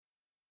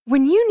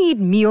When you need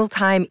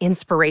mealtime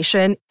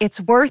inspiration,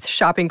 it's worth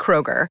shopping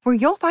Kroger, where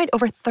you'll find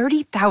over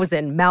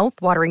 30,000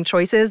 mouth-watering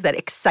choices that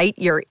excite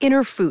your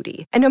inner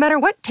foodie. And no matter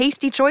what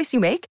tasty choice you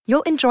make,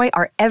 you'll enjoy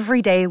our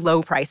everyday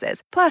low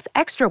prices, plus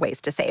extra ways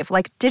to save,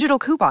 like digital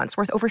coupons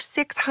worth over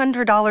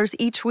 $600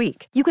 each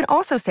week. You can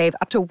also save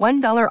up to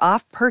 $1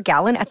 off per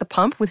gallon at the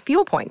pump with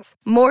fuel points.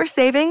 More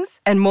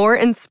savings and more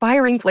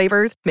inspiring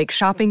flavors make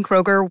shopping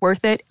Kroger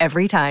worth it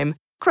every time.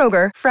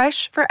 Kroger,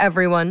 fresh for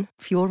everyone.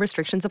 Fuel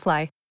restrictions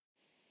apply.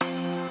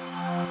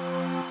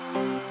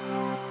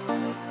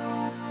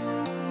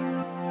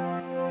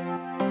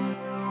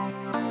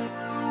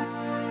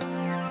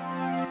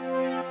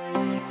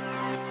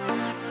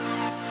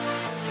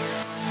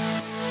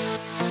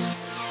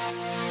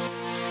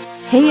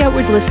 Hey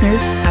Outward listeners,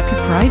 happy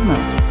Pride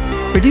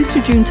Month. Producer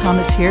June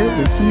Thomas here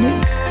with some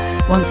news.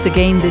 Once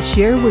again this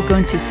year we're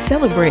going to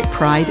celebrate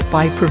Pride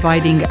by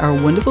providing our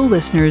wonderful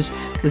listeners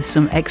with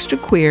some extra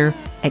queer,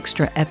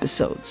 extra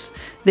episodes.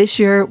 This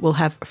year we'll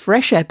have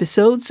fresh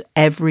episodes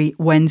every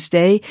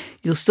Wednesday.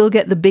 You'll still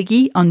get the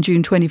biggie on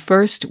June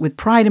 21st with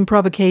Pride and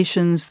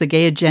Provocations, the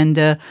gay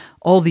agenda,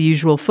 all the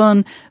usual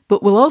fun,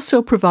 but we'll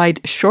also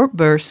provide short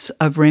bursts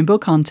of rainbow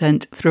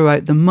content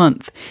throughout the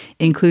month,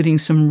 including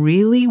some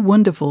really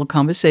wonderful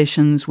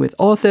conversations with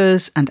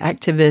authors and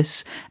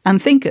activists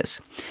and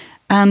thinkers.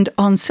 And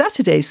on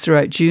Saturdays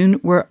throughout June,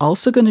 we're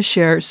also going to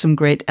share some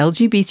great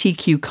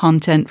LGBTQ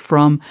content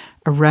from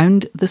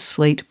around the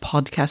Slate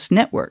Podcast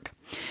Network.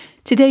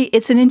 Today,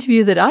 it's an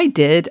interview that I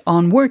did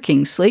on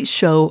Working, Slate's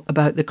show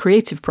about the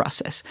creative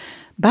process.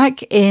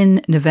 Back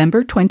in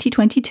November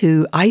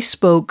 2022, I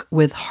spoke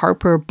with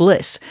Harper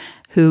Bliss,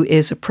 who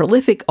is a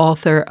prolific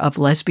author of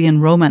lesbian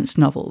romance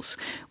novels.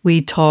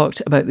 We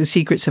talked about the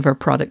secrets of her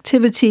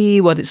productivity,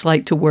 what it's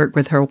like to work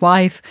with her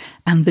wife,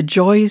 and the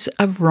joys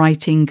of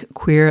writing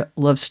queer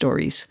love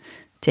stories.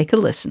 Take a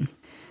listen.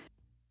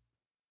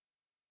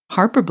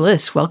 Harper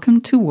Bliss,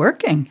 welcome to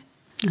Working.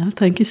 Oh,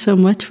 thank you so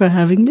much for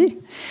having me.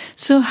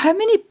 So how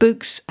many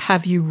books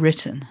have you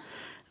written?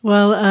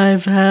 Well, I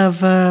have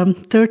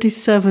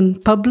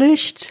 37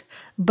 published,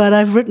 but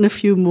I've written a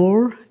few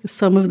more.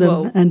 Some of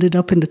them ended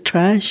up in the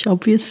trash,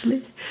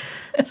 obviously.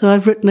 So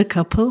I've written a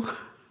couple.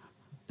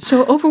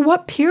 So over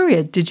what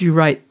period did you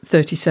write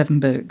 37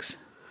 books?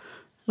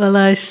 Well,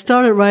 I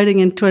started writing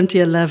in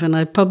 2011.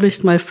 I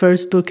published my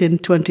first book in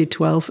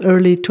 2012,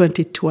 early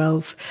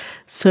 2012.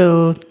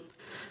 So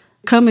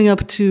coming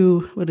up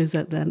to,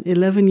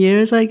 11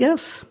 years, I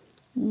guess?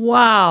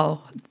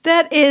 Wow,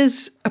 that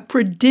is a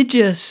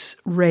prodigious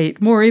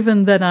rate, more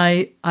even than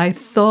I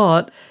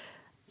thought.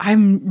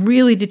 I'm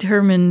really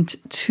determined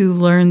to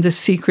learn the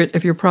secret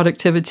of your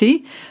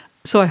productivity,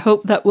 so I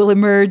hope that will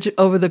emerge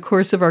over the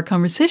course of our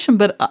conversation.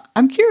 But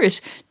I'm curious,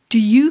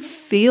 do you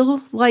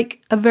feel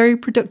like a very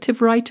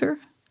productive writer?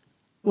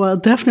 Well,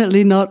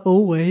 definitely not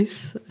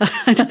always.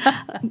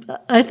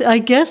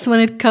 I guess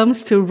when it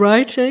comes to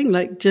writing,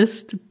 like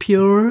just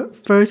pure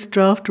first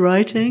draft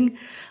writing,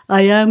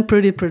 I am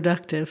pretty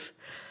productive.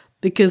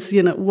 Because,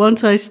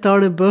 once I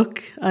start a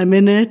book, I'm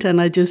in it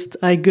and I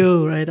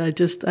go, right?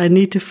 I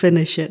need to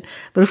finish it.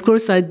 But of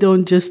course, I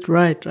don't just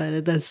write,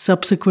 right? There's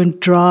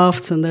subsequent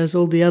drafts and there's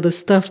all the other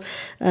stuff.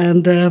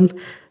 And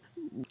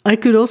I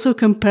could also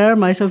compare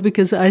myself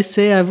because I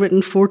say I've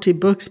written 40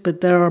 books, but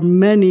there are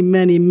many,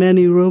 many,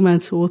 many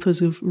romance authors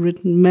who've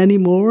written many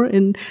more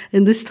in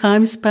this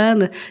time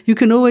span. You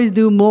can always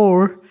do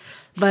more,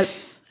 but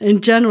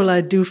in general,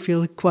 I do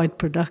feel quite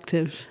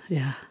productive.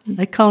 Yeah,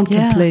 I can't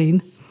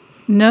complain.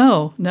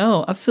 No,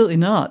 absolutely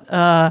not.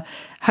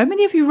 How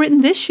many have you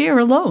written this year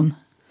alone?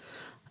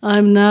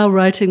 I'm now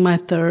writing my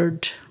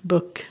third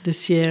book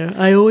this year.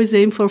 I always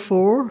aim for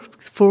 4.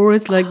 4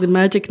 is like the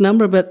magic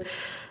number, but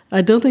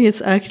I don't think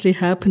it's actually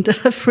happened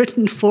that I've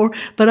written 4.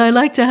 But I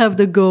like to have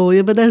the goal.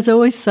 Yeah, but there's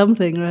always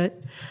something, right?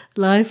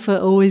 Life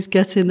always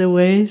gets in the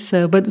way.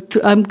 So, but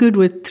I'm good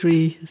with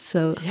 3.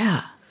 So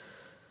yeah.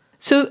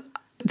 So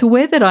the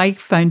way that I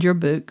found your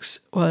books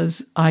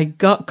was I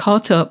got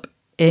caught up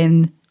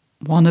in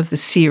one of the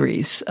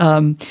series.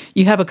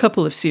 You have a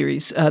couple of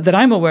series that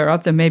I'm aware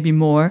of. There may be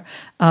more.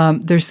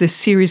 There's this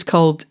series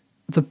called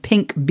the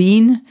Pink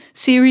Bean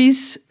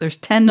series. There's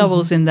 10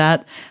 novels in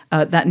that.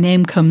 That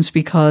name comes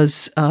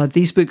because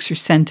these books are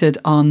centered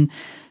on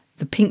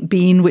the Pink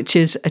Bean, which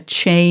is a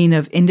chain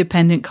of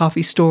independent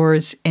coffee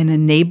stores in a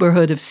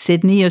neighborhood of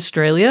Sydney,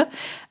 Australia.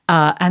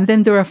 And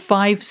then there are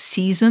 5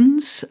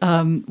 seasons,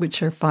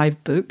 which are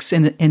 5 books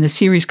in a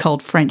series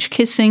called French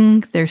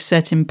Kissing. They're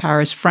set in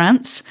Paris,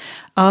 France.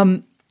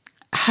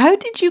 How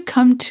did you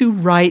come to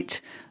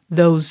write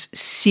those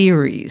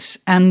series?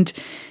 And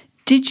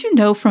did you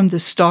know from the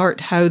start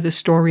how the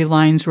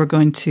storylines were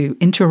going to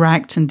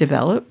interact and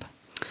develop?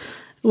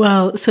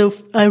 Well, so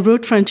I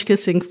wrote French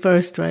Kissing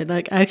first, right?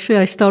 Like, actually,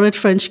 I started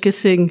French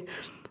Kissing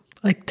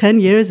like 10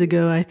 years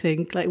ago, I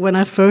think, like when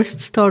I first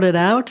started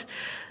out.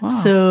 Wow.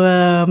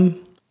 So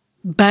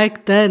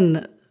back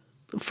then,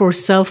 for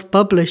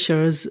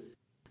self-publishers,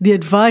 the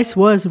advice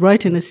was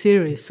write in a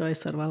series. So I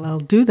said, well, I'll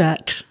do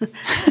that.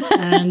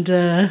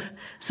 And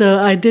So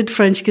I did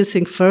French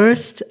Kissing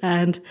first,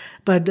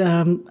 but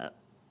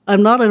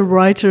I'm not a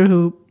writer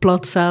who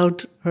plots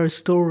out her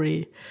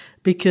story,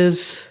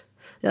 because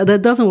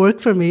that doesn't work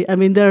for me. I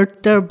mean, there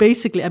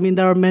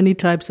are many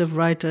types of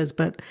writers,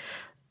 but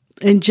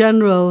in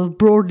general,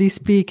 broadly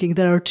speaking,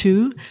 there are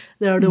two.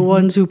 There are the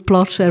ones who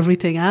plot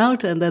everything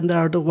out, and then there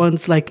are the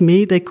ones like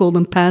me. They call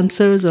them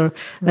pantsers, or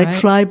like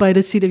fly by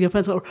the seat of your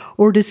pants,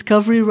 or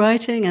discovery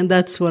writing, and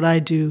that's what I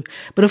do.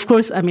 But of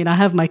course, I mean, I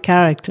have my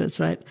characters,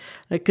 right?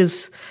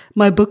 Because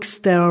my books,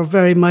 they are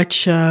very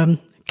much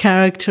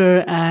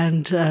character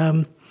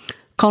and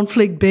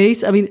conflict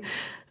based. I mean,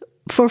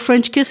 for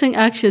French Kissing,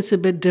 actually, it's a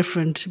bit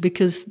different,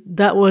 because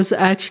that was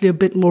actually a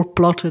bit more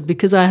plotted,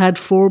 because I had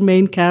 4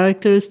 main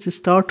characters to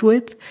start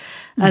with.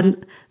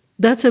 And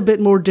that's a bit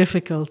more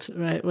difficult,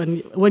 right?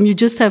 When you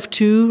just have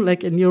 2,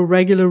 like in your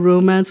regular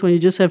romance, when you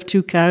just have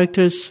 2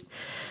 characters,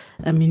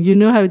 I mean, you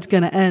know how it's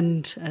going to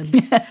end. And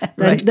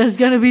there's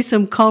going to be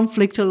some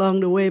conflict along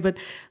the way. But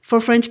for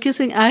French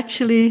Kissing,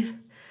 actually,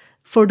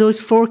 for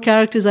those 4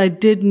 characters, I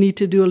did need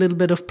to do a little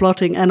bit of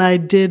plotting, and I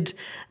did.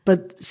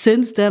 But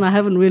since then, I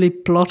haven't really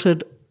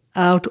plotted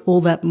out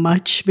all that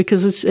much,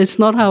 because it's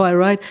not how I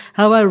write.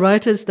 How I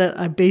write is that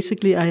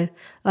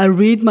I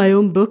read my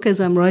own book as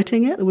I'm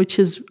writing it, which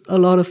is a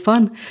lot of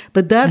fun.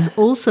 But that's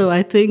also,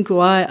 I think,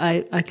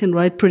 why I can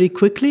write pretty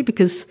quickly,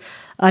 because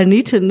I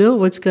need to know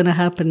what's going to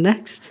happen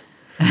next.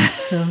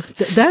 So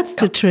that's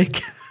the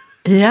trick.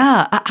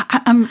 Yeah,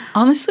 I'm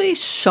honestly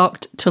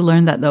shocked to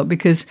learn that, though,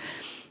 because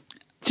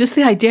just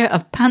the idea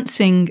of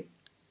pantsing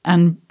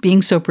and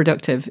being so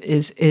productive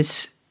is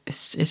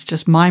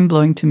just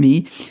mind-blowing to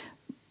me.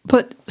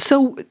 But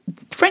so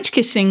French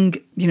Kissing,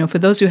 for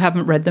those who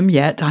haven't read them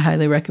yet, I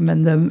highly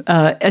recommend them.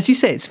 As you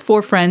say, it's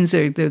 4 friends.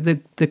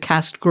 The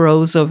cast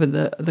grows over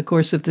the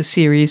course of the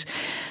series.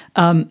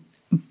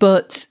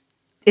 But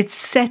it's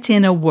set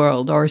in a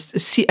world, or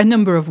a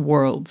number of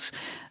worlds.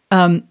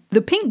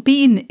 The Pink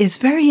Bean is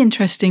very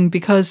interesting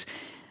because,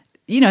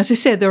 as I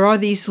said, there are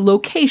these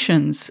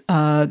locations.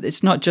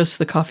 It's not just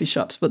the coffee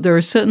shops, but there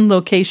are certain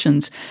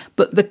locations.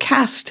 But the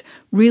cast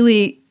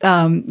really,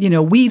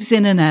 weaves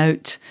in and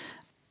out.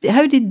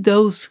 How did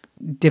those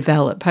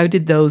develop? How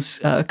did those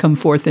come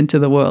forth into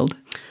the world?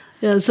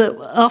 Yeah,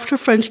 so after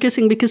French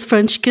Kissing, because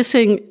French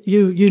Kissing,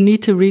 you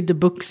need to read the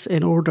books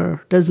in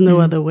order. There's no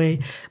other way.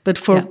 But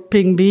for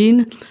Pink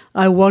Bean,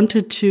 I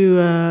wanted to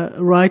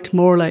write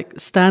more like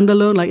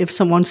standalone. Like if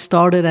someone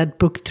started at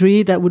book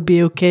 3, that would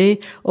be okay.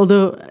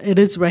 Although it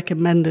is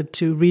recommended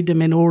to read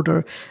them in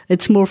order.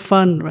 It's more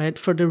fun, right,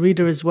 for the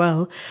reader as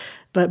well.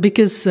 But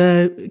because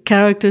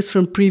characters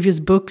from previous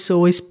books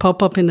always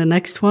pop up in the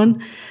next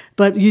one,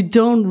 but you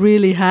don't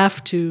really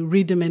have to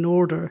read them in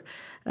order.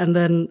 And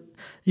then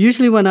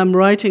usually when I'm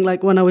writing,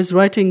 like when I was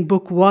writing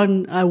book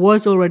 1, I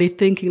was already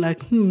thinking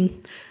like,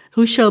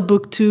 who shall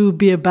book 2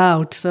 be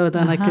about? So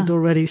then I could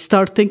already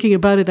start thinking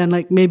about it, and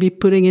like maybe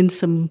putting in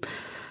some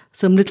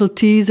little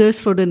teasers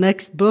for the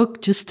next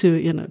book, just to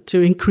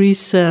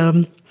increase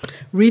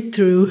read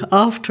through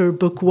after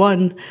book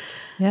 1.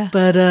 Yeah.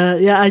 But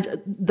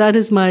that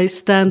is my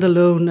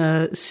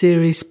standalone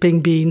series,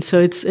 Pink Bean. So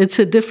it's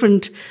a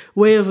different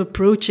way of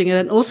approaching it,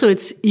 and also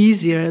it's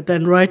easier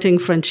than writing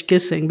French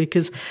Kissing,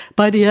 because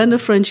by the end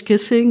of French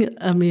Kissing,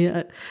 I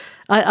mean,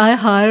 I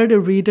hired a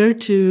reader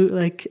to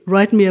like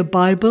write me a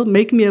Bible,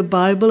 make me a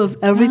Bible of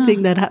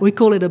everything that we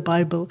call it a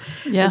Bible.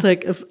 Yeah. It's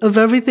like of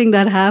everything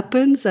that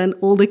happens, and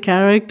all the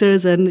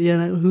characters, and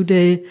who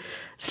they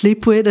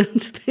sleep with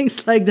and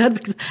things like that,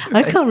 because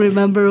I can't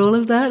remember all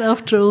of that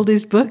after all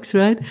these books,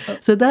 right?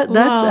 So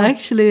that's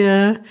actually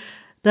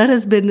that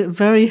has been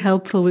very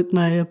helpful with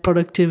my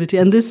productivity.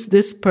 And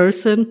this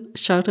person,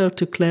 shout out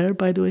to Claire,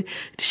 by the way,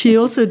 she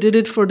also did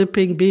it for the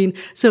Pink Bean.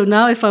 So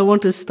now if I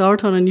want to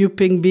start on a new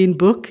Pink Bean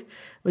book,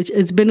 which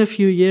it's been a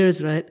few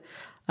years, right,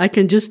 I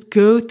can just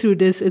go through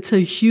this. It's a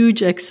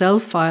huge Excel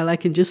file. I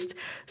can just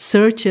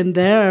search in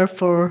there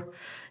for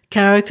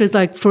characters,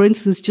 like, for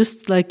instance,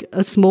 just like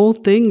a small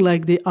thing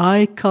like the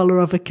eye color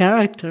of a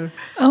character.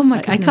 Oh my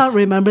goodness. I can't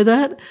remember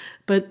that.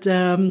 But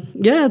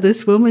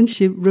this woman,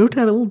 she wrote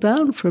that all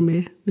down for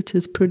me, which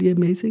is pretty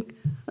amazing.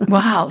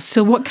 Wow.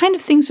 So what kind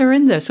of things are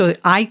in there? So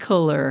eye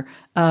color,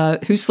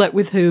 who slept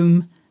with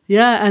whom?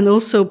 Yeah, and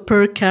also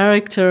per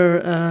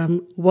character,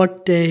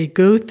 what they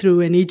go through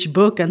in each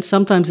book. And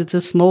sometimes it's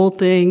a small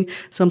thing,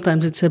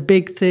 sometimes it's a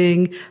big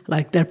thing,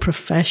 like their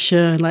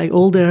profession, like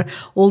all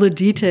the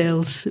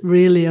details,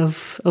 really,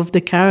 of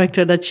the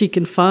character that she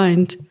can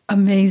find.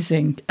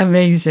 Amazing.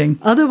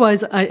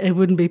 Otherwise, it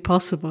wouldn't be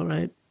possible,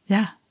 right?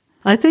 Yeah.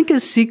 I think a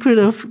secret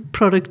of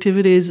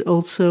productivity is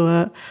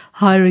also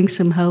hiring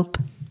some help.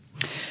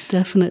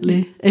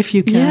 Definitely, if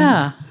you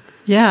can.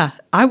 Yeah.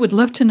 I would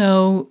love to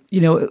know,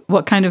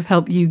 what kind of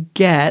help you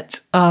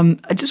get. I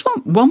just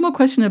want one more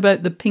question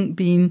about the Pink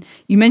Bean.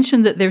 You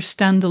mentioned that they're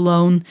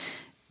standalone.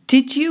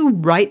 Did you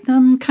write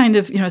them kind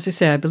of, as I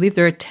say, I believe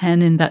there are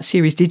 10 in that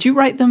series. Did you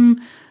write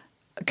them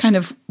kind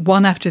of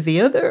one after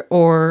the other,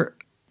 or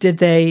did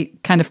they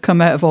kind of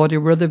come out of order?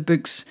 Were other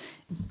books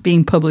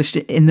being published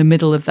in the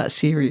middle of that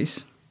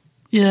series?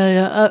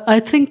 Yeah. I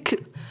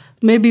think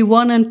maybe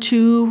 1 and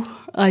 2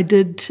 I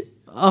did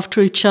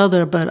after each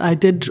other, but I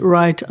did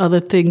write other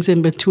things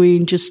in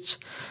between,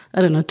 just,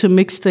 I don't know, to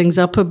mix things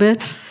up a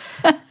bit.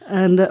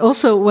 And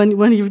also,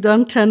 when you've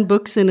done 10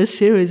 books in a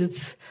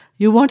series,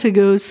 you want to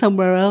go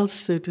somewhere else,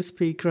 so to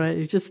speak, right?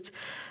 It's just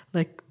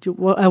like,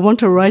 I want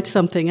to write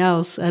something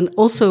else. And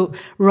also,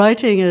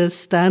 writing a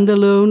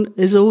standalone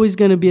is always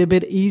going to be a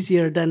bit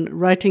easier than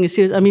writing a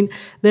series. I mean,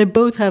 they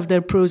both have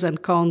their pros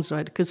and cons,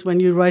 right? Because when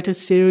you write a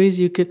series,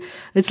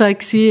 it's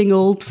like seeing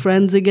old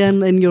friends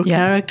again in your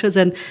characters,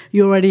 and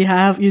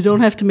you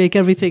don't have to make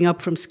everything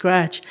up from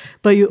scratch,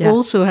 but you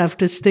also have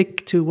to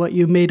stick to what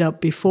you made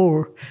up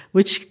before,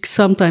 which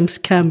sometimes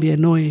can be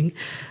annoying.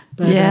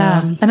 But,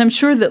 and I'm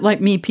sure that,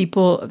 like me,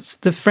 people,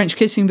 the French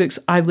Kissing books,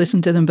 I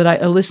listen to them, but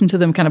I listen to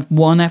them kind of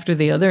one after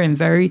the other in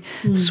very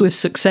swift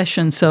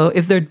succession. So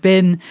if there'd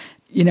been,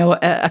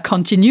 a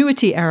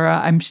continuity error,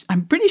 I'm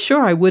pretty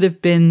sure I would have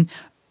been,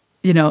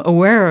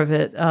 aware of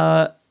it.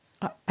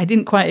 I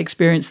didn't quite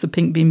experience the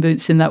Pink Bean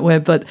Boots in that way,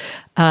 but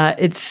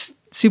it's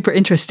super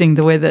interesting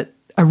the way that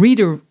a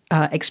reader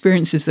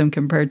experiences them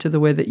compared to the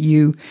way that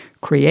you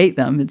create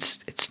them.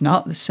 It's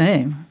not the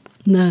same.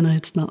 No,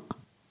 it's not.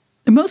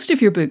 Most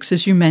of your books,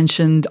 as you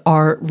mentioned,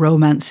 are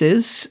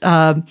romances.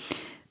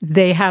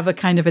 They have a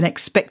kind of an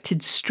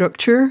expected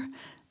structure.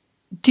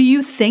 Do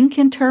you think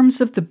in terms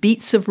of the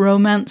beats of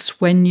romance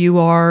when you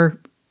are,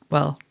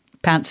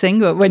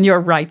 pantsing, or when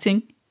you're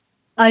writing?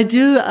 I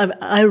do.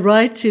 I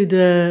write to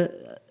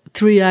the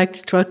 3-act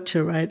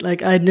structure, right?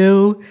 Like, I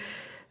know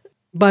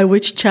by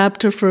which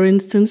chapter, for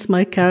instance,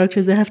 my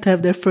characters, they have to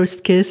have their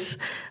first kiss,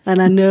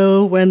 and I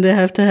know when they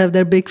have to have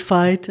their big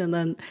fight, and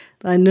then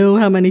I know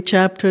how many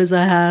chapters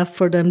I have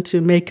for them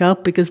to make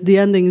up, because the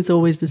ending is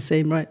always the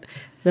same, right?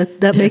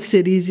 That makes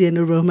it easy in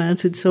a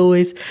romance. There's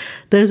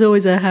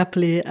always a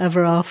happily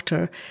ever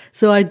after.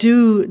 So I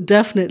do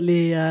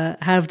definitely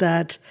have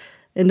that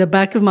in the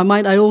back of my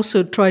mind. I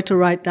also try to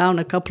write down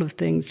a couple of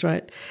things,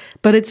 right?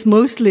 But it's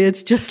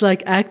just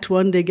like Act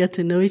 1, they get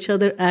to know each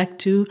other. Act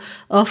 2,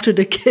 after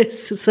the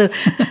kiss. So,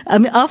 I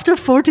mean, after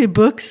 40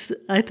 books,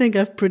 I think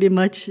I've pretty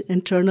much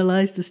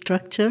internalized the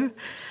structure.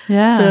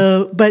 Yeah.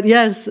 So, but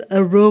yes,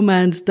 a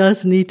romance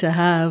does need to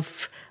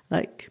have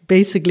like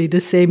basically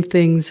the same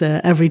things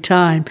every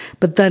time.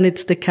 But then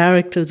it's the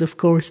characters, of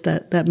course,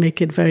 that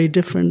make it very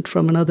different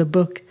from another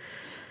book.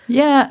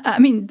 Yeah, I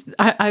mean,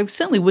 I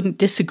certainly wouldn't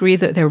disagree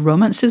that they're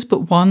romances,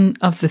 but one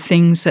of the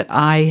things that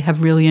I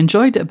have really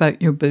enjoyed about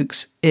your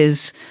books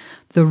is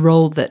the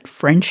role that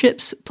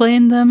friendships play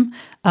in them,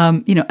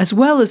 as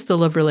well as the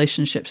love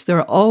relationships. There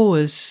are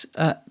always,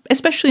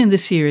 especially in the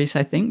series,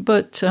 I think,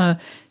 but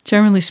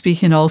generally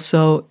speaking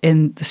also,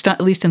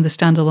 at least in the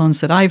standalones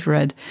that I've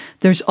read,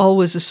 there's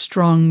always a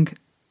strong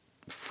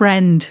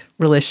friend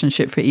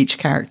relationship for each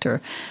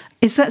character.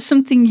 Is that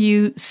something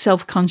you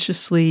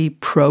self-consciously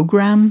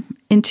program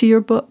into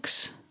your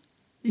books?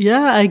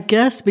 Yeah, I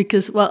guess,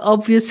 because,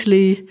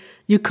 obviously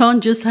you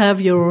can't just have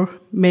your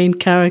main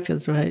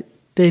characters, right?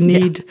 They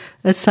need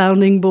a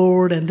sounding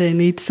board, and they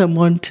need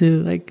someone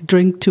to like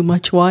drink too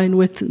much wine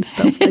with and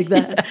stuff like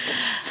that.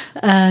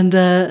 And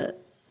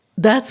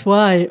that's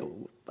why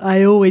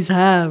I always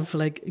have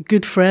like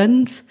good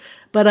friends.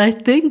 But I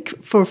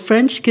think for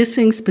French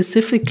Kissing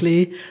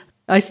specifically,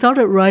 I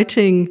started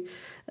writing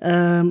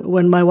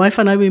when my wife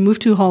and we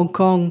moved to Hong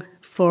Kong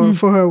for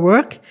her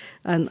work,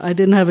 and I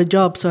didn't have a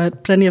job, so I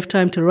had plenty of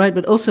time to write.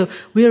 But also,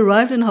 we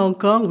arrived in Hong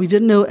Kong, we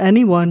didn't know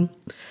anyone.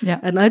 Yeah.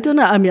 And I don't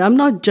know, I mean, I'm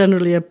not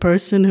generally a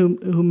person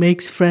who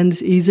makes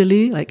friends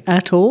easily, like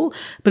at all.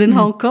 But in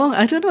Hong Kong,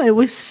 I don't know, it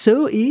was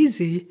so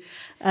easy.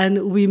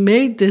 And we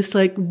made this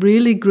like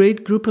really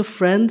great group of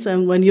friends.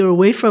 And when you're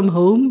away from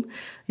home,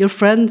 your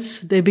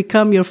friends, they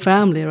become your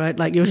family, right?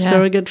 Like your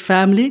surrogate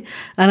family.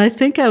 And I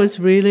think I was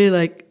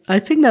really I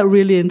think that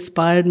really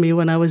inspired me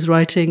when I was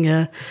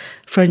writing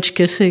French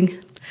Kissing.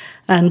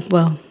 And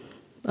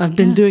I've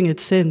been doing it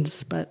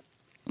since, but.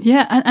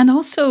 Yeah. And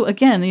also,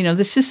 again,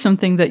 this is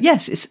something that,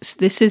 yes,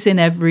 this is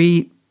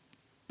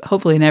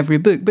hopefully in every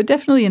book, but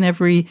definitely in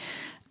every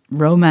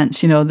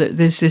romance, that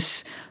there's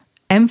this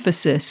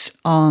emphasis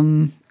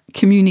on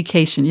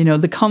communication.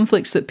 The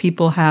conflicts that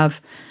people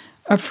have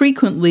are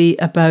frequently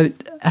about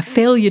a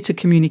failure to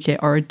communicate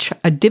or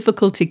a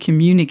difficulty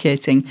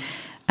communicating.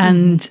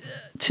 And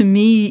to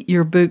me,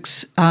 your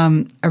books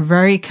are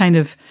very kind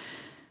of,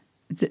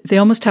 they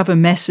almost have a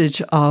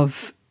message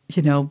of,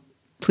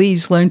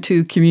 please learn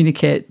to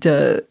communicate.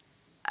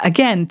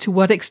 Again, to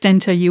what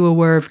extent are you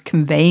aware of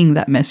conveying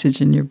that message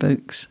in your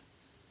books?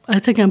 I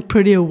think I'm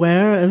pretty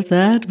aware of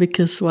that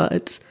because,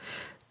 it's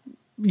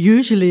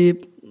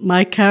usually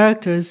my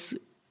characters,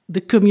 the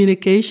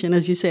communication,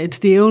 as you say, it's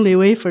the only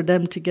way for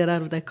them to get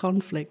out of their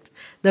conflict.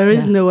 There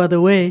is no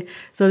other way.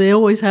 So they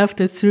always have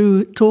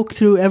to talk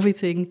through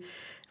everything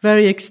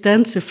very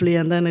extensively,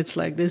 and then it's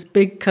like this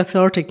big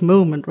cathartic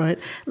moment, right?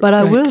 But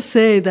I will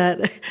say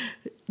that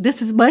this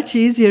is much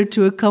easier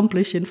to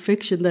accomplish in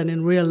fiction than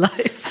in real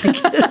life,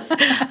 because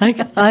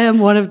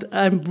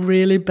I'm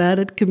really bad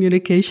at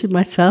communication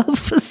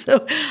myself.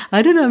 So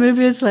I don't know,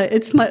 maybe it's like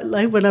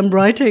when I'm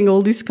writing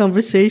all these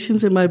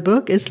conversations in my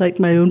book, it's like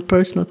my own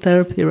personal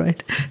therapy,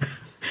 right?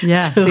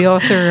 Yeah, so, the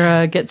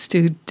author gets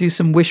to do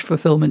some wish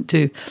fulfillment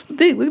too.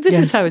 This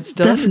is how it's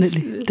done.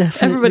 Definitely.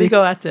 Everybody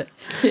go at it.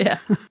 Yeah.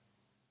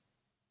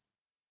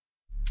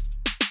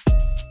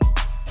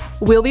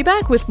 We'll be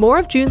back with more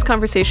of June's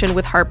conversation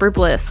with Harper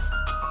Bliss.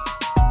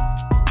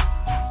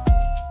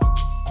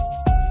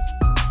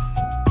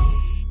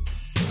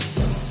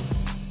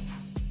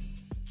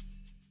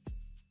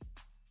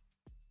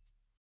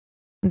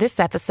 This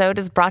episode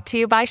is brought to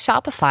you by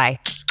Shopify.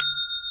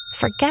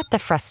 Forget the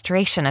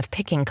frustration of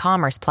picking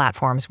commerce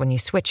platforms when you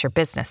switch your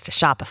business to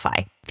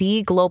Shopify,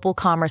 the global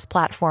commerce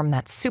platform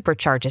that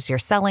supercharges your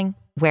selling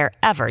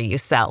wherever you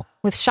sell.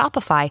 With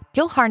Shopify,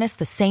 you'll harness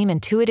the same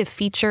intuitive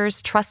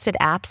features, trusted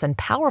apps, and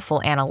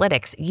powerful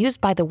analytics used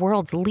by the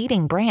world's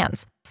leading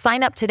brands.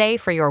 Sign up today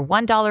for your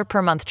 $1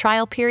 per month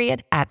trial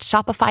period at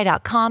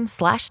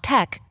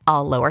shopify.com/tech,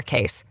 all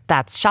lowercase.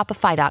 That's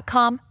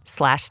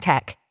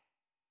shopify.com/tech.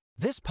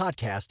 This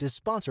podcast is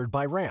sponsored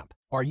by Ramp.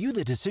 Are you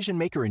the decision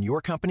maker in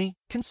your company?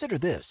 Consider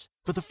this.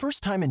 For the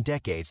first time in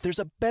decades, there's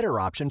a better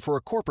option for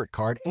a corporate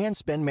card and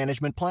spend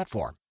management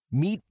platform.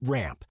 Meet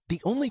Ramp,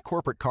 the only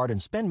corporate card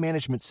and spend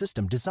management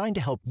system designed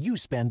to help you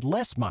spend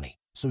less money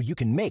so you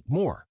can make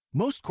more.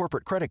 Most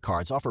corporate credit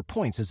cards offer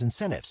points as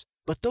incentives,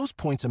 but those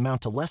points amount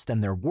to less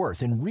than their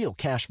worth in real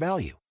cash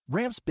value.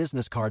 Ramp's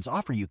business cards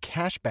offer you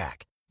cash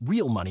back,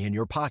 real money in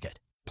your pocket.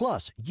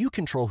 Plus, you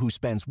control who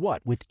spends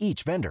what with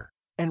each vendor.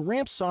 And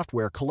Ramp's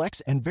software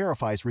collects and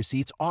verifies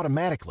receipts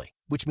automatically,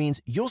 which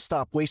means you'll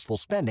stop wasteful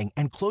spending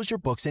and close your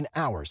books in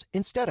hours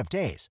instead of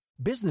days.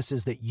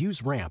 Businesses that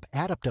use Ramp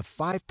add up to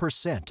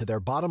 5% to their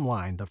bottom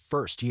line the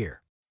first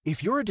year.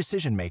 If you're a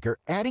decision maker,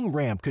 adding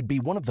Ramp could be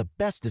one of the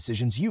best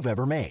decisions you've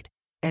ever made.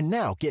 And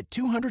now get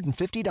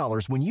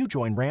 $250 when you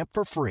join Ramp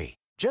for free.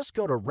 Just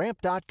go to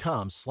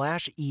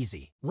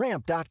ramp.com/easy.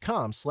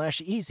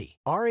 Ramp.com/easy.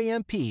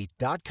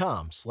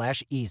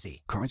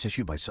 RAMP.com/easy. Cards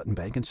issued by Sutton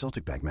Bank and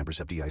Celtic Bank,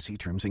 members FDIC.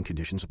 Terms and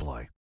conditions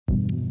apply.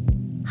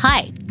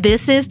 Hi,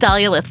 this is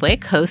Dahlia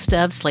Lithwick, host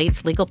of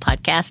Slate's legal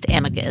podcast,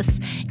 Amicus.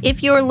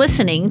 If you're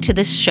listening to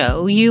this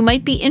show, you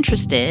might be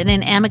interested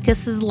in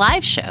Amicus's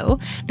live show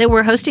that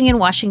we're hosting in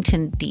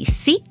Washington,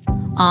 D.C.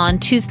 on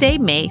Tuesday,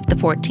 May the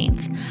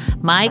 14th.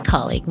 My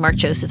colleague, Mark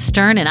Joseph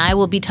Stern, and I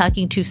will be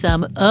talking to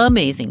some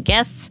amazing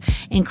guests,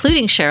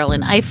 including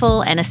Sherrilyn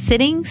Ifill and a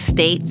sitting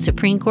state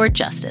Supreme Court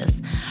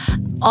justice,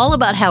 all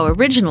about how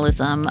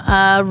originalism,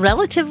 a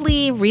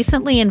relatively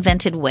recently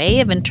invented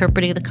way of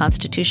interpreting the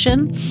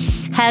Constitution,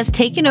 has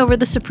taken over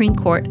the Supreme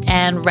Court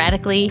and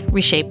radically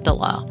reshaped the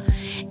law.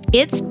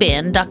 It's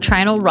been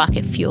doctrinal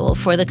rocket fuel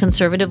for the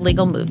conservative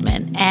legal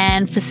movement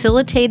and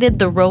facilitated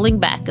the rolling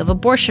back of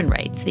abortion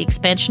rights, the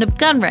expansion of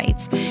gun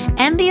rights,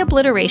 and the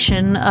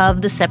obliteration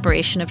of the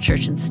separation of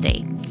church and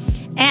state.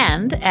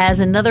 And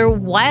as another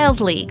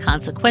wildly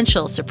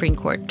consequential Supreme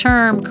Court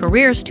term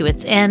careers to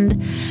its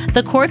end,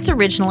 the court's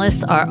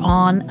originalists are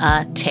on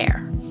a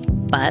tear.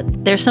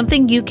 But there's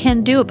something you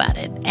can do about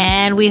it,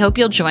 and we hope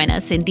you'll join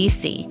us in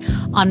D.C.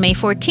 on May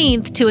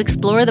 14th to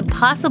explore the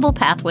possible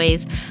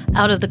pathways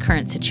out of the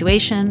current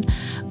situation.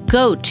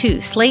 Go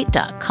to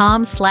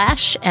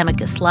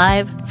slate.com/Amicus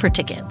Live for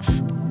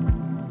tickets.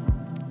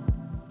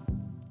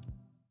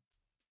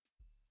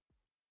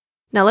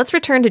 Now let's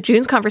return to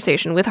June's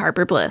conversation with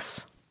Harper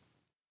Bliss.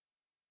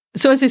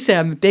 So as I say,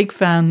 I'm a big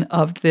fan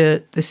of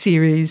the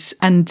series.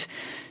 And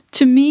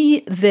to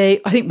me, I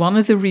think one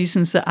of the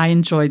reasons that I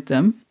enjoyed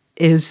them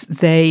is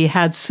they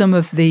had some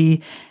of the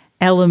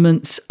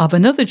elements of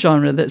another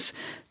genre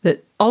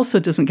that also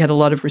doesn't get a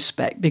lot of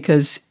respect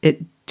because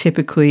it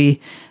typically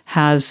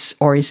has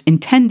or is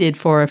intended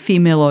for a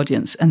female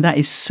audience, and that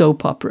is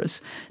soap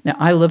operas. Now,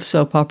 I love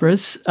soap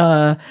operas.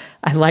 I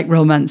like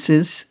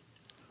romances.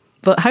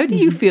 But how do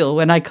you feel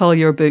when I call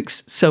your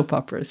books soap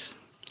operas?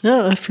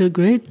 Oh, I feel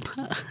great.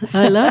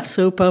 I love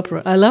soap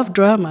opera. I love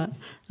drama.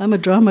 I'm a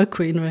drama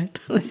queen, right?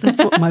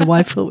 That's what my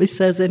wife always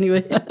says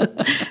anyway.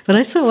 But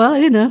I said, well,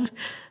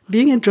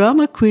 being a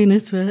drama queen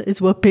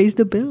is what pays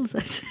the bills,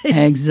 I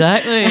say.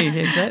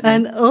 Exactly.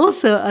 And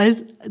also,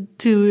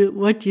 to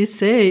what you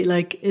say,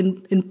 like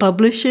in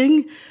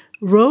publishing,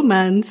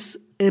 romance,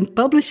 in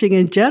publishing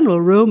in general,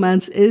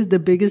 romance is the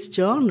biggest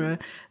genre.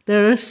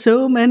 There are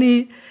so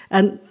many,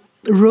 and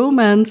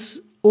romance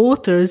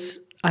authors,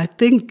 I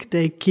think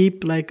they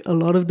keep like a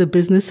lot of the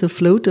business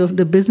afloat, of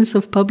the business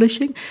of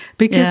publishing,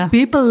 because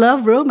people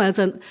love romance.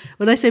 And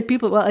when I say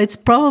people, well, it's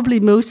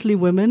probably mostly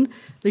women,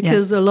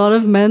 because a lot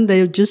of men,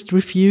 they just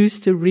refuse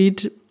to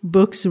read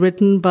books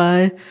written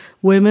by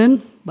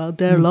women. Well,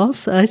 their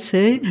loss, I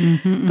say.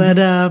 But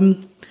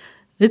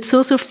it's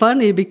also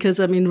funny because,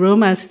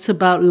 romance, it's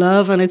about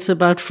love and it's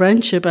about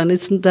friendship, and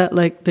isn't that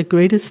like the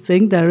greatest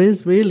thing there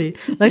is, really?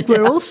 Like,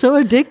 we're all so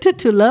addicted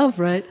to love,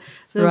 right?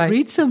 So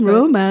read some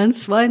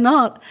romance, why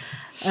not?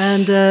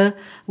 And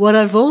what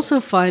I've also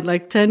found,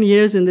 like 10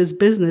 years in this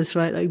business,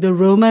 right? Like the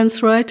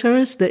romance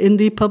writers, the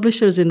indie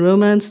publishers in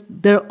romance,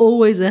 they're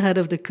always ahead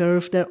of the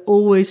curve. They're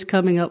always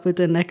coming up with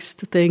the next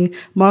thing,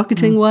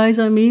 marketing-wise,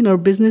 I mean, or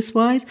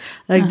business-wise.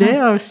 Like they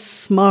are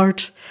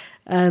smart.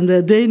 And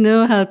they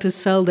know how to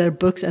sell their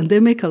books, and they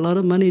make a lot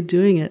of money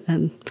doing it.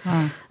 And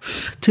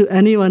to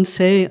anyone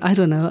saying, I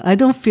don't know, I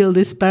don't feel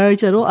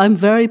disparaged at all. I'm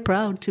very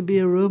proud to be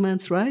a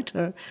romance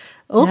writer.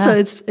 Also,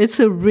 it's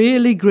a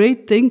really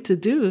great thing to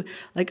do.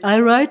 Like I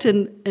write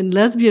in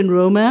lesbian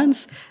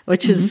romance,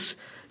 which is,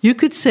 you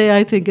could say,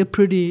 I think, a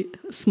pretty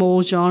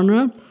small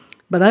genre.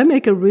 But I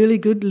make a really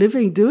good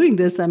living doing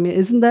this. I mean,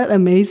 isn't that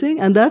amazing?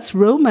 And that's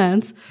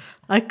romance.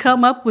 I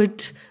come up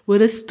with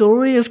a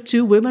story of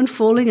two women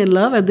falling in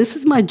love, and this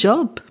is my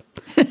job.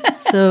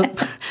 So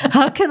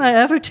how can I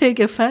ever take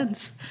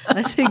offense?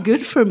 I say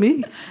good for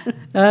me.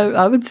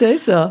 I would say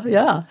so,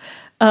 yeah.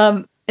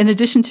 In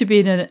addition to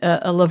being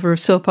a lover of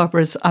soap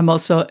operas, I'm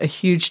also a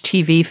huge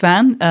TV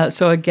fan.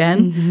 So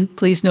again,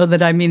 please know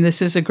that I mean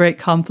this is a great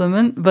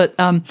compliment. But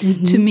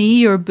to me,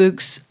 your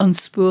books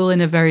unspool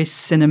in a very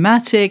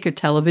cinematic or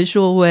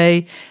televisual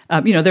way.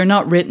 They're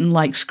not written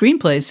like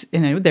screenplays.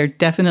 They're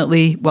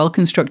definitely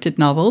well-constructed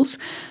novels.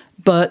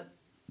 But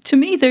to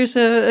me, there's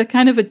a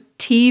kind of a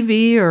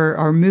TV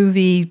or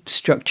movie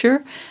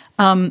structure.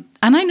 And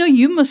I know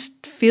you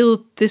must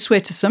feel this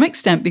way to some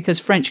extent because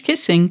French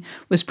Kissing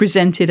was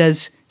presented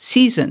as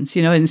seasons.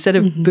 Instead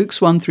of books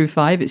 1 through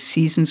 5, it's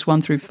seasons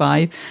 1 through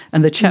 5,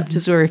 and the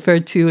chapters are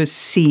referred to as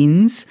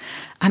scenes.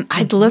 And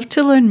I'd love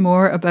to learn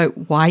more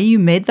about why you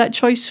made that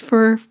choice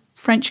for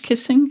French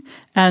Kissing.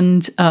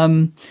 And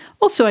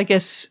also, I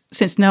guess,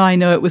 since now I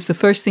know it was the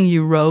first thing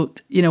you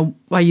wrote,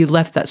 why you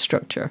left that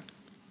structure.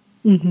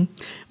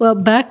 Well,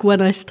 back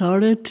when I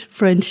started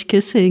French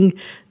Kissing,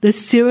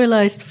 this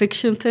serialized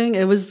fiction thing,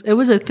 it was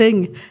a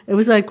thing. It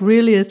was like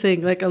really a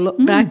thing. Like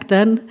back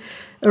then,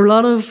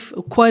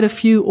 quite a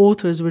few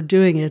authors were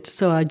doing it.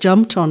 So I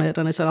jumped on it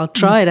and I said, I'll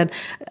try it. And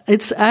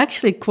it's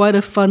actually quite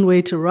a fun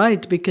way to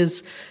write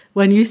because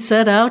when you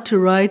set out to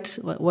write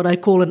what I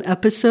call an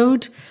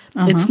episode,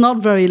 it's not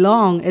very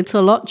long. It's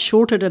a lot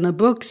shorter than a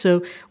book.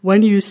 So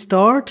when you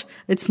start,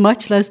 it's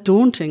much less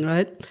daunting,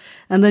 right?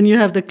 And then you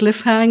have the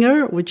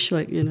cliffhanger, which,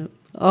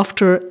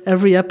 after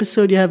every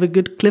episode, you have a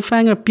good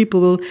cliffhanger.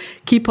 People will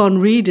keep on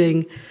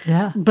reading.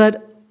 Yeah.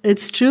 But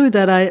it's true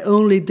that I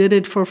only did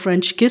it for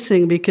French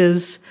Kissing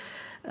because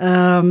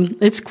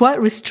it's quite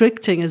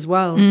restricting as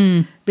well.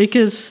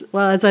 Because,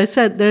 well, as I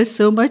said, there's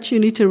so much you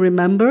need to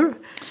remember,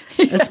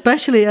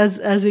 especially as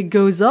it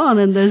goes on,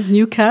 and there's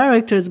new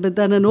characters, but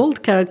then an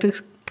old character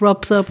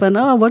props up, and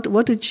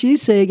what did she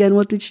say again?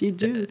 What did she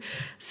do?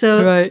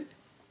 So. Right.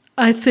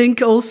 I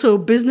think also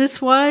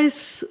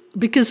business-wise,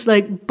 because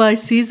like by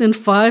season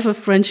 5 of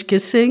French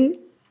Kissing,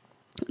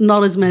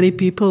 not as many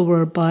people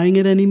were buying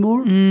it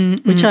anymore,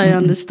 which I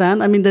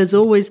understand. I mean, there's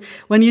always,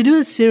 when you do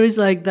a series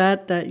like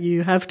that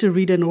you have to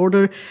read in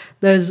order,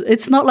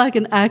 it's not like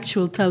an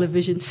actual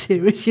television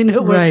series,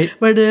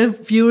 where the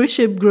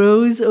viewership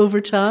grows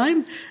over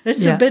time.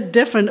 It's a bit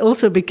different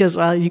also because,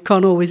 you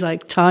can't always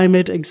like time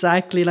it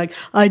exactly. Like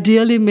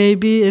ideally,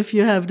 maybe if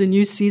you have the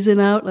new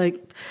season out, like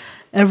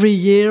every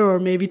year or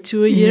maybe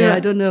 2 a year,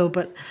 I don't know.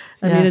 But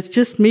I mean, it's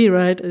just me,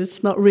 right?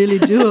 It's not really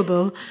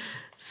doable.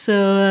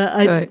 So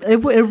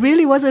it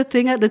really was a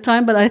thing at the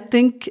time, but I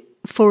think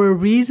for a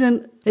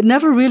reason, it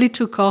never really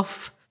took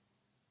off.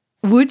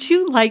 Would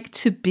you like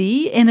to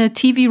be in a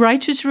TV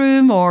writer's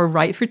room or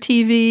write for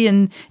TV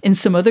and in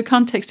some other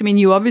context? I mean,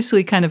 you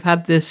obviously kind of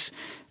have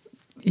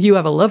you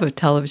have a love of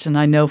television,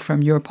 I know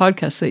from your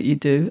podcast that you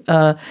do.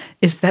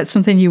 Is that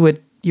something you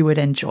would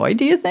enjoy,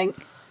 do you think?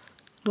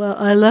 Well,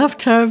 I love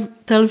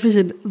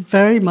television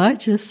very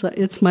much.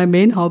 It's my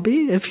main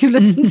hobby. If you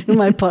listen to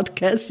my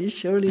podcast, you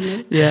surely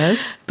know.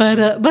 Yes.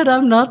 But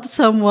I'm not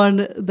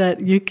someone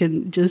that you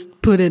can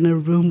just put in a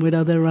room with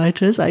other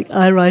writers.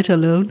 I write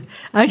alone.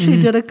 I actually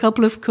did a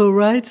couple of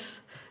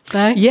co-writes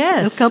back.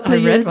 Yes, a couple of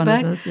years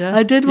back. Those, yeah.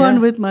 I did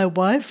one with my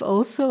wife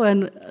also,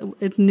 and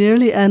it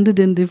nearly ended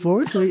in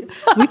divorce.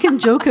 We can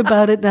joke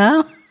about it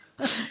now.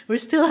 We're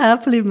still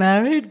happily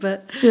married,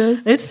 but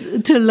it's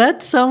to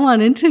let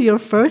someone into your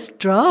first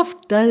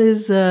draft. That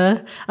is,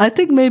 I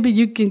think maybe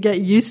you can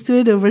get used to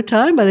it over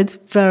time, but it's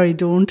very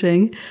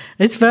daunting.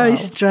 It's very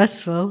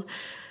stressful.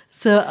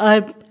 So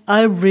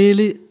I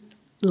really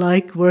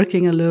like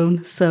working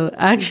alone. So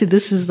actually,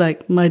 this is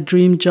like my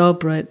dream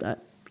job, right? I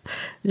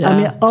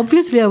mean,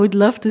 obviously, I would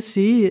love to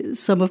see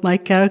some of my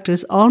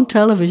characters on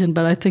television,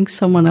 but I think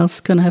someone else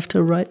is going to have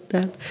to write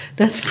that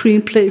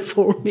screenplay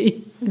for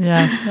me.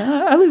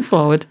 Yeah, I look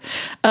forward.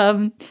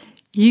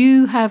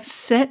 You have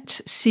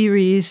set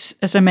series,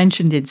 as I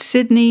mentioned, in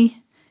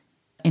Sydney,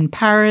 in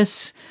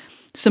Paris.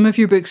 Some of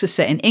your books are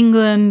set in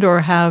England or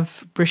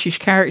have British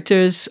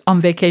characters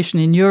on vacation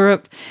in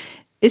Europe.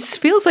 It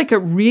feels like a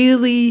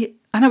really,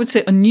 and I would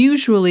say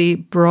unusually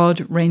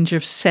broad range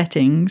of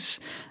settings.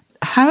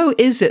 How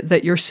is it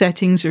that your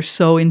settings are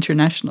so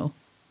international?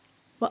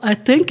 Well, I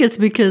think it's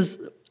because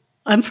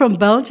I'm from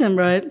Belgium,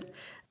 right?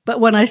 But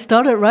when I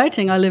started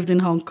writing, I lived in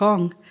Hong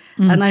Kong.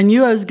 And I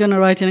knew I was going to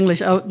write in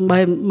English.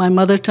 My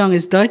mother tongue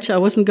is Dutch. I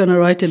wasn't going to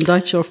write in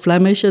Dutch or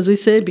Flemish, as we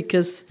say,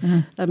 because,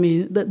 I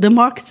mean, the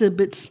market's a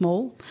bit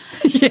small.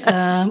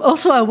 Yes.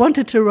 Also, I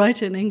wanted to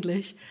write in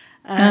English.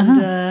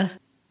 And,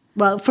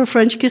 well, for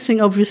French Kissing,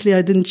 obviously,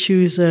 I didn't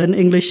choose an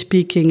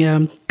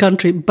English-speaking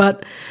country.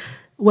 But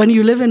when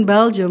you live in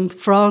Belgium,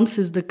 France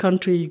is the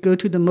country you go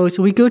to the most.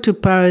 We go to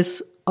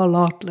Paris a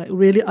lot. Like,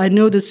 really, I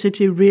know the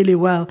city really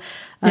well.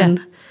 And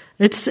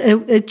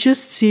it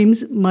just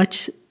seems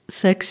much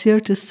sexier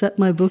to set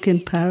my book in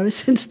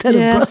Paris instead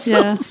of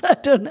Brussels. I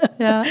don't know.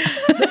 Yeah.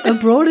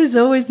 Abroad is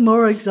always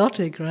more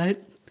exotic, right?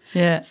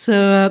 Yeah.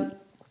 So,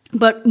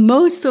 but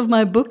most of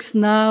my books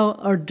now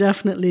are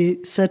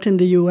definitely set in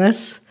the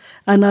US,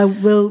 and I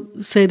will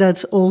say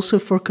that's also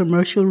for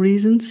commercial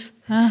reasons.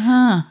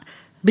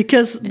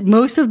 Because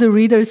most of the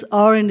readers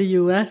are in the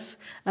US,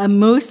 and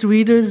most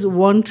readers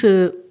want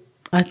to.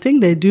 I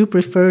think they do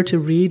prefer to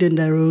read in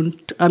their own...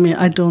 I mean,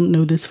 I don't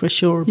know this for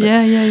sure. But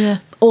Yeah.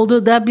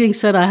 Although that being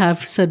said, I have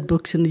said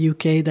books in the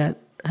UK that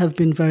have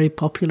been very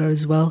popular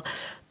as well.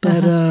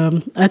 But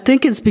I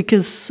think it's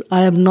because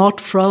I am not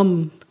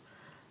from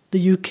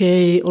the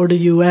UK or the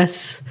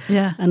US.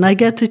 Yeah. And I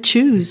get to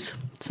choose.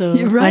 So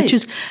You're right. I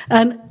choose.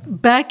 And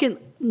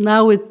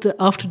now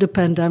after the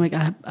pandemic,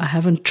 I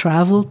haven't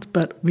traveled,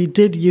 but we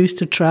did used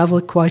to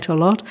travel quite a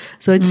lot.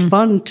 So it's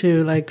fun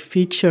to like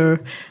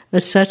feature a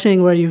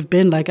setting where you've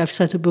been. Like I've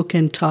set a book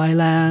in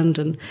Thailand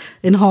and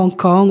in Hong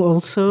Kong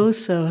also.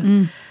 So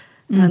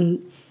and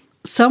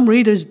some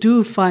readers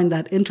do find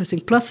that interesting.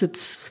 Plus,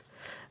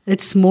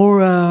 it's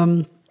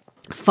more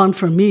fun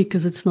for me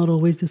because it's not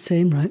always the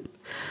same, right?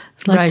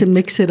 It's like to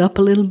mix it up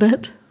a little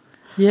bit.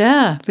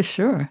 Yeah, for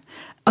sure.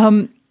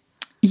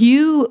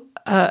 You,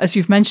 as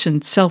you've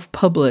mentioned,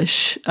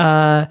 self-publish.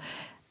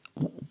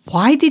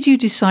 Why did you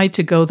decide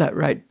to go that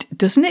route?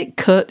 Doesn't it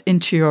cut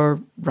into your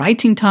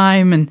writing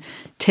time and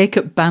take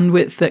up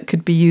bandwidth that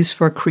could be used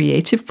for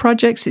creative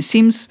projects? It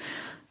seems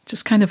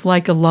just kind of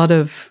like a lot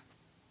of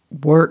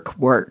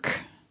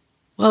work.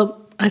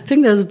 Well, I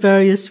think there's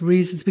various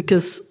reasons,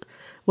 because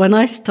when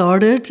I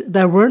started,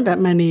 there weren't that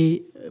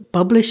many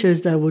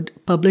publishers that would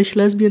publish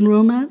lesbian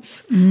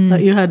romance.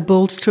 Like you had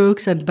Bold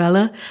Strokes and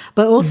Bella,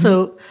 but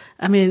also,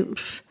 I mean,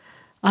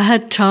 I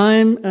had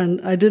time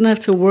and I didn't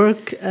have to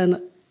work,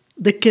 and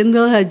the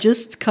Kindle had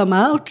just come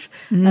out,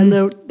 and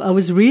I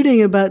was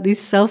reading about these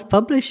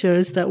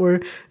self-publishers that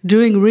were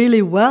doing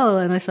really well,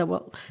 and I said,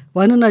 well,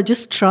 why don't I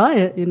just try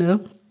it, you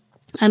know?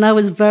 And I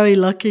was very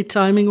lucky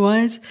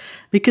timing-wise,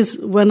 because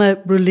when I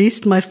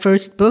released my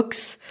first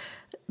books,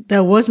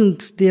 there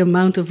wasn't the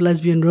amount of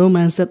lesbian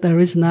romance that there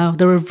is now.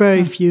 There were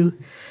very few,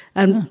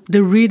 and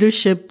the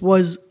readership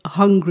was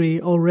hungry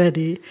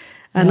already.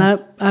 And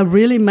I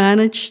really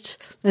managed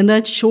in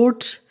that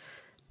short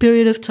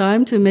period of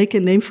time to make a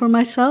name for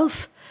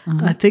myself.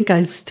 I think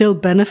I still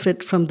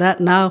benefit from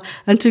that now.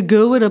 And to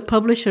go with a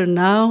publisher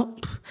now,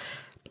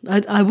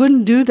 I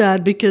wouldn't do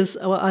that, because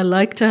I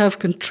like to have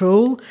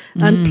control.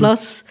 And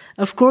plus,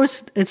 of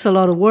course, it's a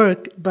lot of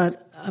work,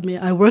 but I mean,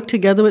 I work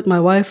together with my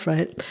wife,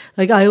 right?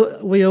 Like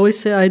we always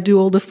say I do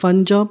all the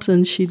fun jobs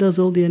and she does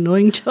all the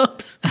annoying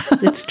jobs.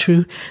 It's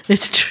true.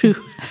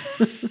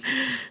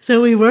 So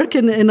we work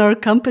in our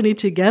company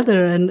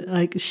together, and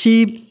like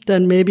she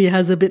then maybe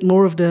has a bit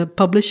more of the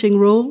publishing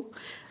role,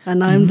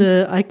 and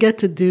I get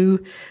to do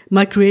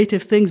my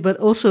creative things, but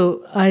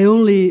also I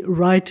only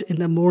write in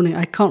the morning.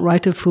 I can't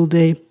write a full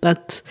day.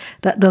 That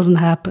doesn't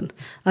happen.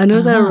 I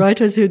know there are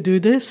writers who do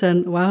this,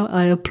 and wow,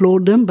 I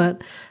applaud them,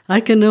 but I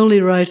can only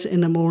write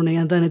in the morning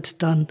and then it's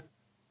done.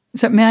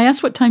 So may I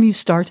ask what time you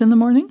start in the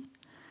morning?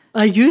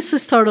 I used to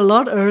start a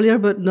lot earlier,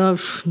 but no,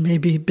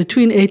 maybe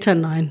between 8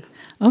 and 9.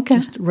 Okay.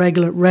 Just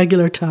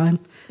regular time.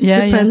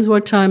 Yeah, Depends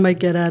what time I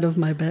get out of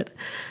my bed.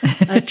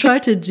 I try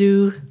to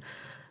do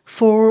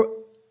 4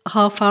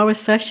 half-hour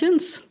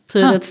sessions. So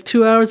that's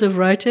 2 hours of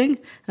writing,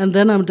 and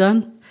then I'm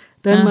done.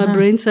 Then my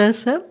brain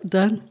says,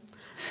 done.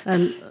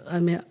 And I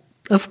mean,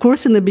 of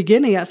course, in the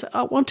beginning, I said,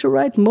 I want to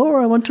write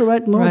more.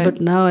 Right. But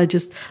now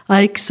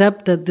I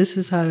accept that this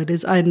is how it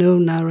is. I know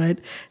now, right?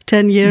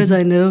 10 years,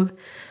 I know.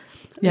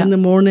 Yeah. In the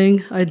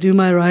morning, I do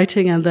my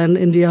writing, and then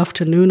in the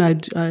afternoon,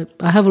 I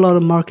have a lot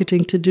of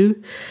marketing to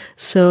do.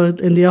 So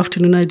in the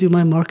afternoon, I do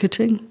my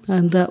marketing,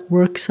 and that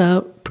works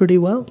out pretty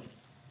well.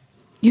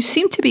 You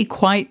seem to be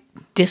quite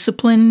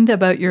disciplined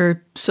about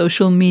your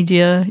social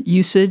media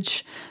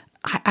usage.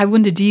 I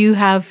wonder, do you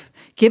have,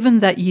 given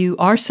that you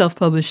are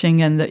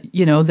self-publishing and that,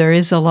 you know, there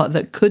is a lot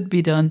that could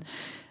be done,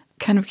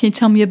 can you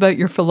tell me about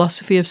your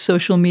philosophy of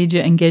social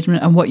media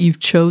engagement and what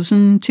you've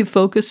chosen to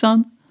focus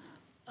on?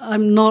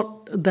 I'm not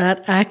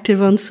that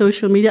active on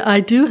social media.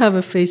 I do have a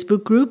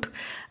Facebook group,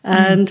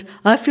 and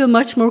I feel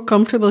much more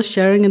comfortable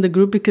sharing in the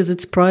group because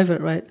it's private,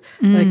 right?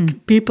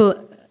 Like people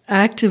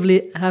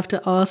actively have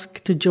to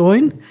ask to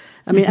join.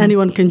 I mean,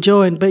 anyone can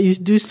join, but you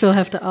do still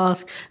have to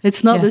ask.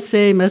 It's not the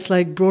same as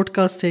like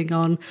broadcasting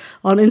on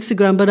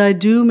Instagram, but I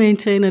do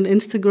maintain an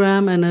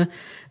Instagram and a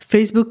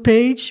Facebook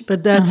page,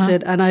 but that's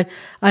it. And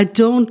I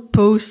don't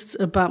post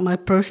about my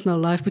personal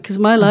life because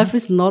my life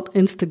is not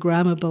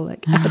Instagrammable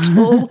at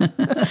all.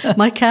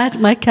 My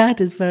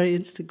cat is very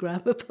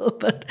Instagrammable,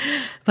 but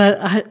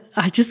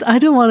I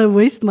don't want to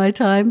waste my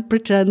time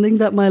pretending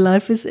that my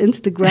life is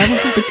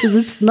Instagrammable because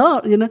it's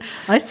not.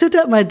 I sit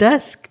at my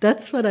desk.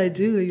 That's what I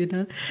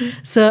do.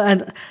 So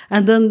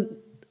and then.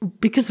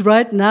 Because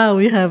right now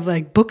we have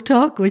like Book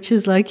Talk, which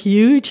is like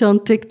huge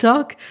on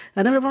TikTok.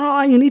 And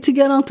everyone, you need to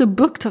get onto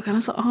Book Talk. And I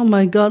was like, oh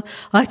my God,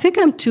 I think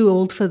I'm too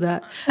old for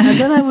that. And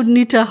then I would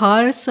need to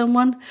hire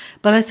someone.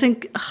 But I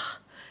think,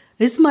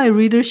 is my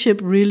readership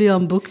really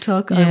on Book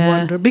Talk? I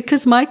wonder.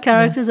 Because my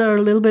characters are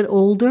a little bit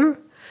older.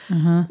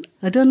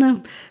 I don't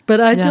know. But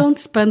I don't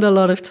spend a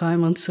lot of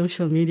time on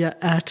social media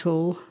at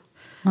all.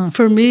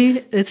 For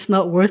me, it's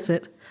not worth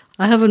it.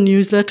 I have a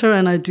newsletter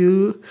and I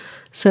do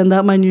send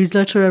out my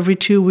newsletter every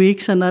 2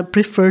 weeks, and I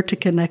prefer to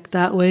connect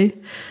that way.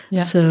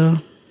 Yeah. So,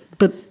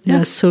 but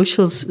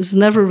socials has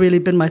never really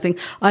been my thing.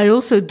 I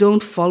also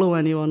don't follow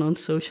anyone on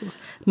socials.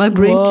 My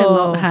brain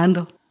cannot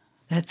handle.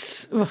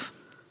 That's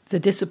the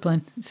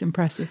discipline. It's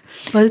impressive.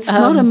 But it's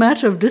not a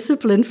matter of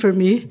discipline for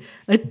me.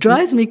 It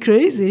drives me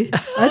crazy.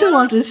 I don't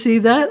want to see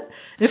that.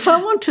 If I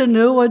want to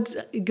know what's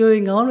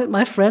going on with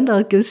my friend,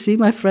 I'll go see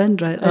my friend,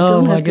 right? I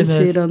don't have to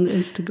see it on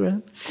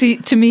Instagram. See,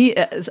 to me,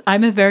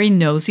 I'm a very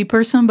nosy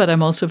person, but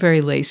I'm also very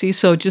lazy.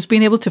 So just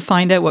being able to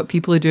find out what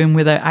people are doing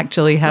without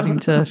actually having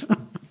to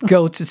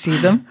go to see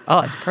them,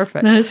 it's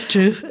perfect. No, it's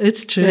true.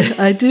 It's true.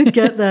 I do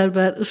get that,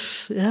 but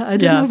I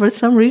don't know. For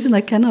some reason,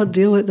 I cannot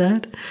deal with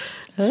that.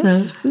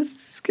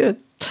 That's good.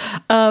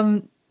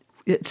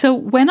 So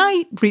when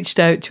I reached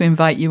out to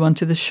invite you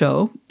onto the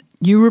show,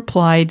 you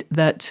replied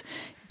that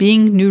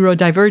being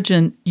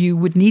neurodivergent, you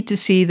would need to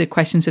see the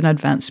questions in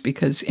advance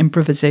because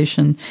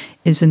improvisation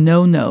is a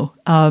no-no.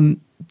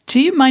 Do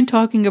you mind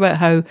talking about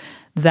how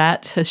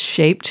that has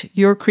shaped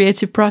your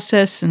creative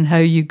process and how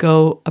you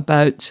go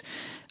about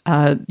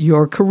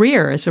your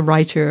career as a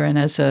writer and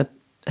as a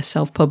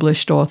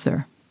self-published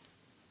author?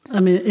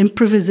 I mean,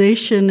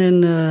 improvisation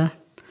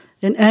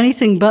in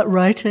anything but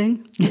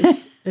writing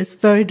is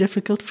very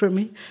difficult for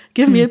me.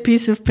 Give me a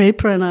piece of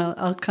paper and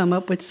I'll come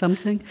up with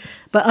something.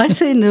 But I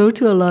say no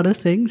to a lot of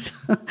things.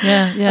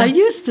 I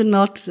used to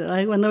not.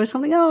 When there was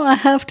something, I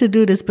have to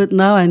do this. But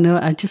now I know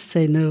I just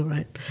say no,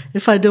 right?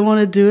 If I don't want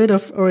to do it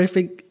or if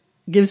it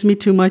gives me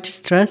too much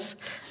stress,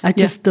 I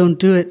just don't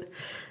do it.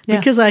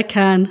 Because I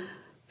can.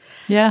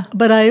 Yeah.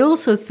 But I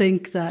also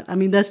think that,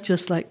 that's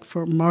just like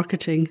for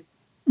marketing.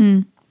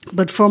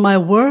 But for my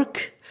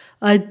work,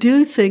 I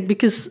do think,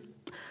 because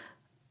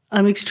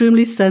I'm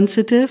extremely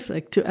sensitive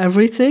to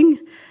everything.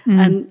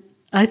 And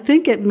I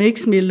think it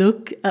makes me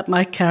look at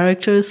my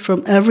characters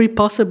from every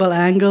possible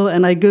angle,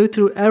 and I go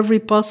through every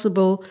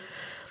possible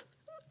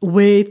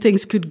way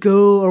things could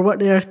go or what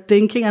they are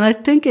thinking. And I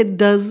think it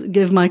does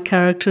give my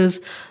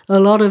characters a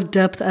lot of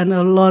depth and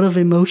a lot of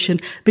emotion,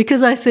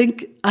 because I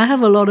think I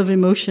have a lot of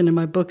emotion in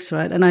my books,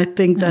 right? And I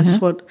think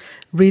that's what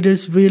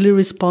readers really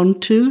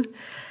respond to.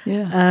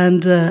 Yeah.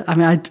 And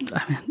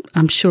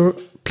I'm sure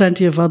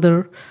plenty of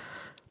other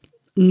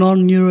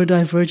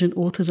non-neurodivergent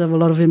authors have a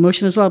lot of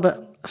emotion as well,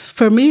 but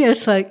for me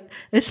it's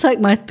like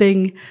my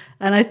thing,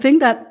 and I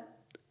think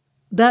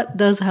that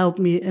does help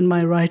me in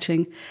my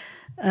writing.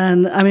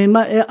 And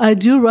I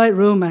do write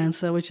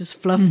romance, which is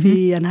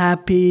fluffy and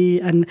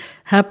happy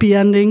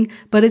ending,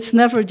 but it's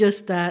never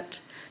just that.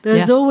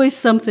 There's always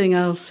something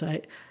else,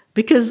 right?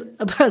 Because,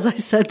 as I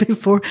said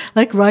before,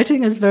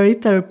 writing is very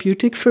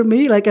therapeutic for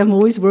me. I'm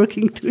always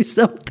working through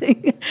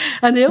something.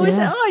 And they always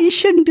say, you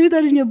shouldn't do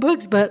that in your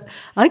books. But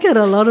I get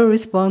a lot of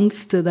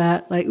response to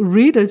that.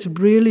 Readers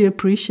really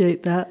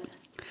appreciate that.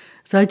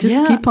 So I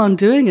just keep on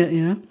doing it,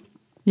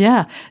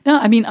 Yeah.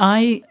 No,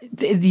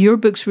 your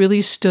books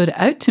really stood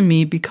out to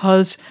me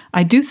because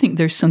I do think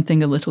there's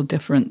something a little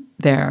different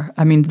there.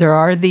 There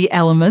are the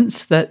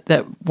elements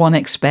that one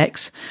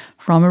expects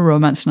from a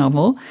romance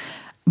novel,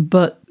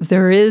 but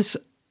there is,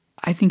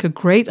 I think, a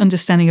great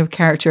understanding of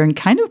character and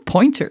kind of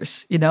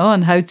pointers,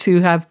 on how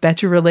to have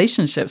better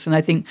relationships. And I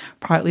think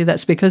partly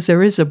that's because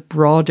there is a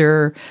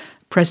broader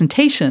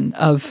presentation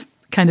of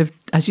kind of,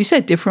 as you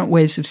said, different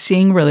ways of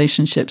seeing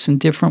relationships and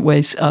different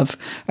ways of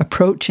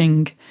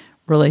approaching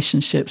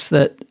relationships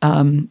that,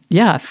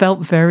 felt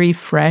very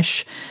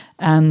fresh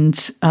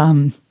and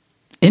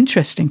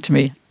interesting to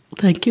me.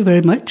 Thank you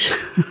very much.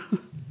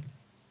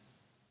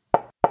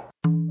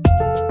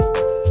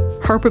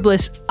 Harper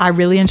Bliss, I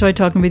really enjoyed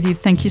talking with you.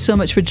 Thank you so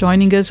much for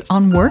joining us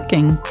on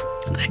Working.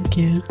 Thank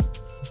you.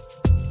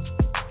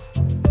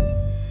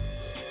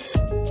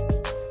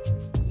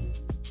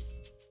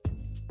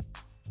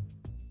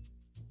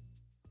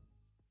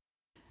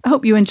 I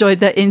hope you enjoyed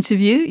that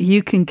interview.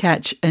 You can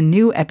catch a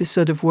new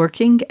episode of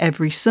Working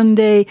every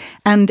Sunday,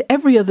 and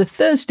every other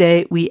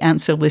Thursday we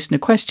answer listener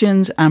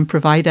questions and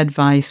provide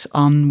advice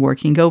on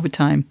working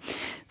overtime.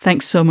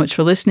 Thanks so much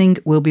for listening.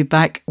 We'll be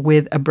back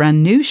with a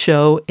brand new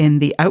show in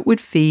the Outward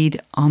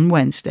feed on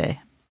Wednesday.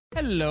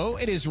 Hello,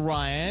 it is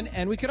Ryan,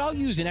 and we could all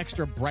use an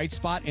extra bright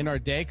spot in our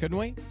day, couldn't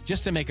we?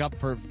 Just to make up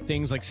for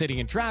things like sitting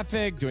in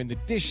traffic, doing the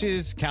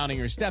dishes, counting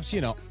your steps,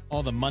 you know,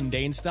 all the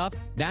mundane stuff.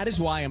 That is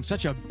why I'm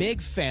such a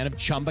big fan of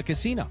Chumba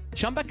Casino.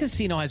 Chumba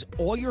Casino has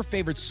all your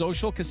favorite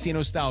social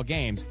casino-style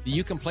games that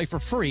you can play for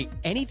free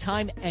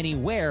anytime,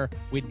 anywhere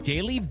with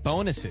daily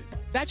bonuses.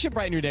 That should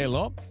brighten your day a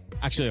little.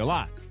 Actually, a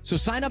lot. So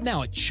sign up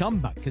now at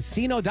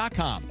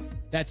ChumbaCasino.com.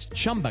 That's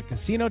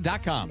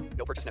ChumbaCasino.com.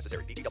 No purchase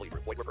necessary. VGW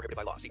Group. Void where prohibited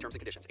by law. See terms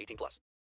and conditions. 18+.